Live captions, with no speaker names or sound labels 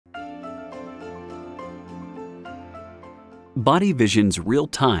BodyVision's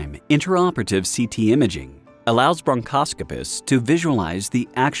real-time intraoperative CT imaging allows bronchoscopists to visualize the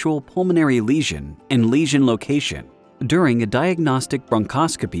actual pulmonary lesion and lesion location during a diagnostic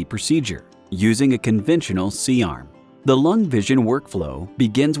bronchoscopy procedure using a conventional C-arm. The LungVision workflow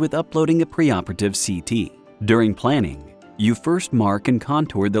begins with uploading a preoperative CT. During planning, you first mark and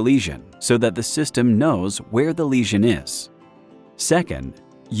contour the lesion so that the system knows where the lesion is. Second,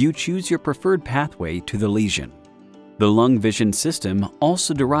 you choose your preferred pathway to the lesion. The LungVision system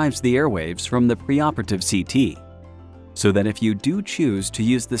also derives the airwaves from the preoperative CT, so that if you do choose to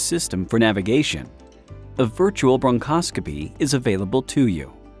use the system for navigation, a virtual bronchoscopy is available to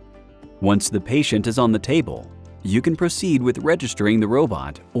you. Once the patient is on the table, you can proceed with registering the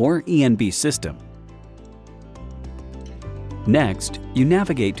robot or ENB system. Next, you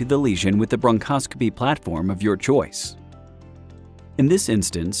navigate to the lesion with the bronchoscopy platform of your choice. In this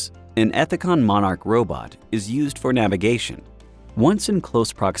instance, an Ethicon Monarch robot is used for navigation. Once in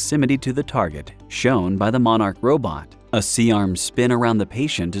close proximity to the target shown by the Monarch robot, a C-arm spin around the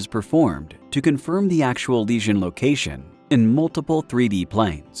patient is performed to confirm the actual lesion location in multiple 3D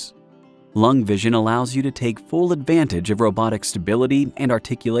planes. LungVision allows you to take full advantage of robotic stability and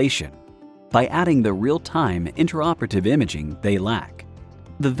articulation by adding the real-time intraoperative imaging they lack.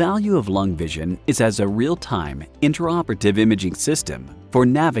 The value of LungVision is as a real-time intraoperative imaging system for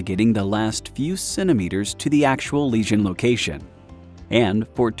navigating the last few centimeters to the actual lesion location, and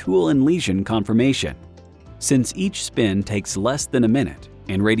for tool and lesion confirmation. Since each spin takes less than a minute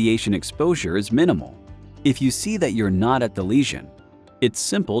and radiation exposure is minimal, if you see that you're not at the lesion, it's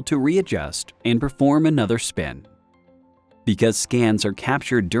simple to readjust and perform another spin. Because scans are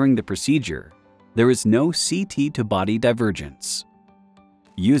captured during the procedure, there is no CT to body divergence.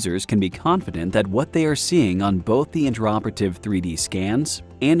 Users can be confident that what they are seeing on both the intraoperative 3D scans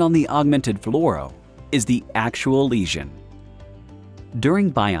and on the augmented fluoro is the actual lesion.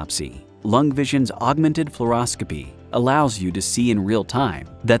 During biopsy, LungVision's augmented fluoroscopy allows you to see in real time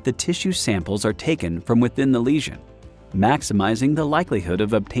that the tissue samples are taken from within the lesion, maximizing the likelihood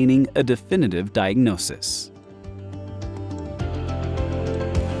of obtaining a definitive diagnosis.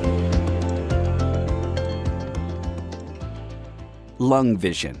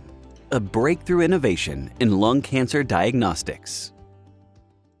 LungVision, a breakthrough innovation in lung cancer diagnostics.